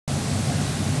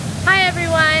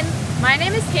My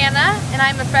name is Hannah, and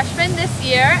I'm a freshman this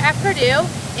year at Purdue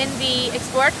in the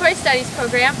Exploratory Studies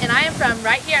program, and I am from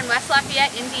right here in West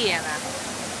Lafayette, Indiana.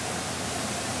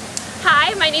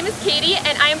 Hi, my name is Katie,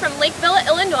 and I am from Lakeville,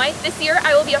 Illinois. This year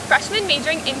I will be a freshman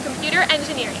majoring in computer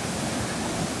engineering.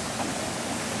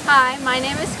 Hi, my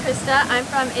name is Krista. I'm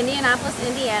from Indianapolis,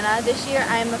 Indiana. This year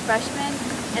I am a freshman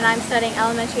and I'm studying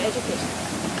elementary education.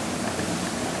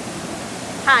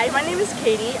 Hi, my name is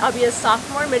Katie. I'll be a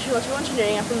sophomore majoring in electrical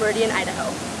engineering. I'm from Meridian, Idaho.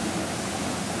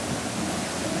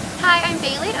 Hi, I'm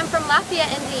Bailey. I'm from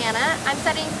Lafayette, Indiana. I'm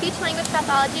studying speech-language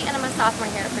pathology and I'm a sophomore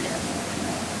here at Purdue.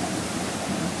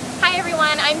 Hi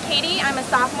everyone, I'm Katie. I'm a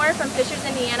sophomore from Fishers,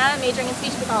 Indiana, majoring in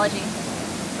speech pathology.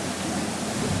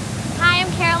 Hi,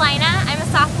 I'm Carolina. I'm a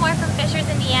sophomore from Fishers,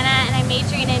 Indiana, and I'm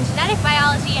majoring in genetic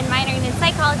biology and minoring in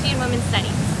psychology and women's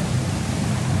studies.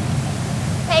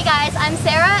 Hey guys, I'm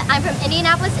Sarah. I'm from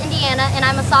Indianapolis, Indiana, and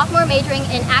I'm a sophomore majoring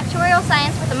in actuarial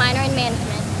science with a minor in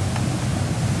management.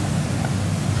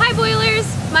 Hi Boilers!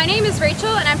 My name is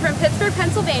Rachel and I'm from Pittsburgh,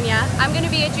 Pennsylvania. I'm going to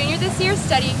be a junior this year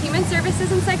studying human services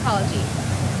and psychology.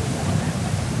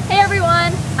 Hey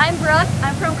everyone, I'm Brooke.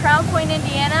 I'm from Crown Point,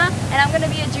 Indiana, and I'm going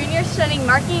to be a junior studying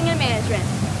marketing and management.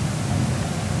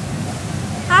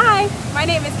 Hi, my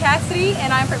name is Cassidy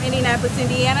and I'm from Indianapolis,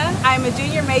 Indiana. I'm a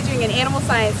junior majoring in animal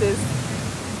sciences.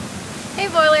 Hey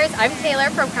Boilers, I'm Taylor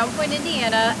from Crown Point,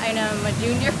 Indiana, and I'm a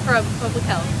junior from Public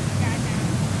Health.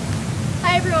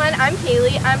 Hi everyone, I'm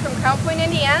Kaylee. I'm from Crown Point,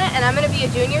 Indiana, and I'm going to be a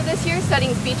junior this year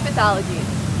studying speech pathology.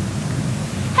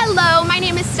 Hello, my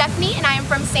name is Stephanie and I am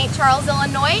from St. Charles,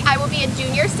 Illinois. I will be a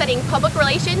junior studying public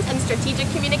relations and strategic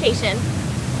communication.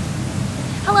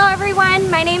 Hello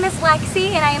everyone, my name is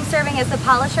Lexi and I am serving as the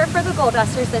polisher for the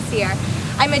Goldusters this year.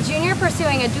 I'm a junior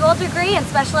pursuing a dual degree in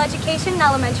special education and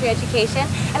elementary education,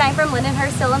 and I'm from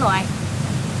Lindenhurst, Illinois.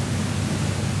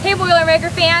 Hey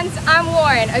Boilermaker fans, I'm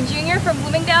Lauren, a junior from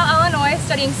Bloomingdale, Illinois,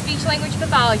 studying speech-language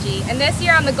pathology, and this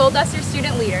year I'm the Golduster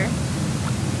student leader.